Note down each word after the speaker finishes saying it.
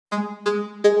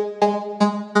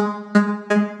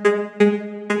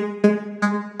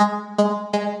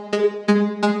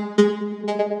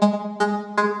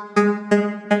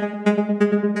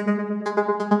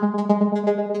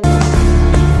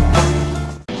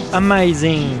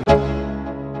Amazing.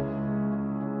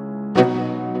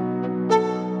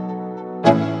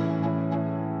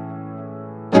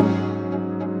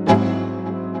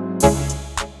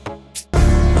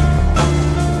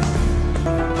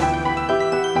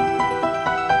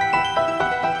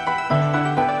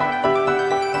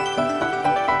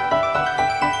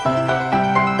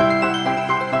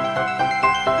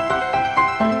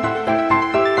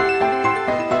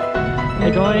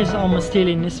 Hey guys, I'm still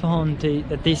in Isfahan,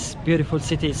 this beautiful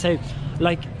city. So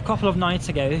like a couple of nights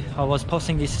ago I was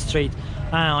passing this street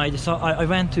and I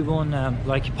went to one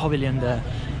like pavilion there,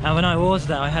 and when I was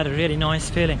there I had a really nice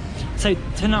feeling. So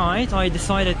tonight I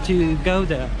decided to go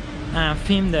there and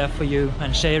film there for you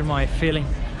and share my feeling,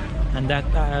 and that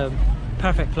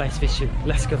perfect place with you.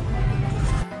 Let's go.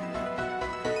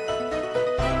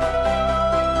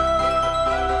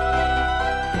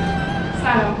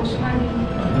 سلام، خوش اومدید.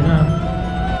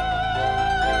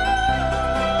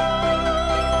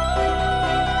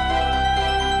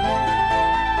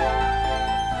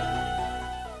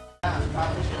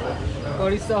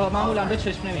 باریستا ها معمولا به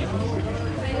چشم نمیاد.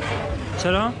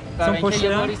 چرا؟ چون اینکه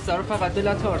یه باریستا رو فقط به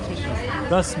لاتارت میشناسه.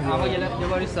 راست میگی. اما یه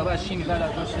باریستا باید شیمی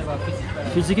بلد باشه و فیزیک بلد.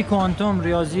 فیزیک کوانتوم،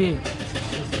 ریاضی،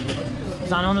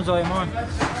 زنان و زایمان.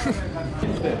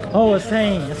 I was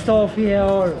saying, staff here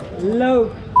are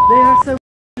low. They are so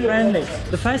friendly.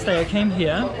 The first day I came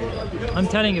here, I'm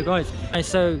telling you guys, I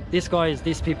saw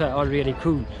these people are really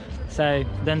cool. So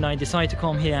then I decided to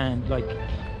come here and like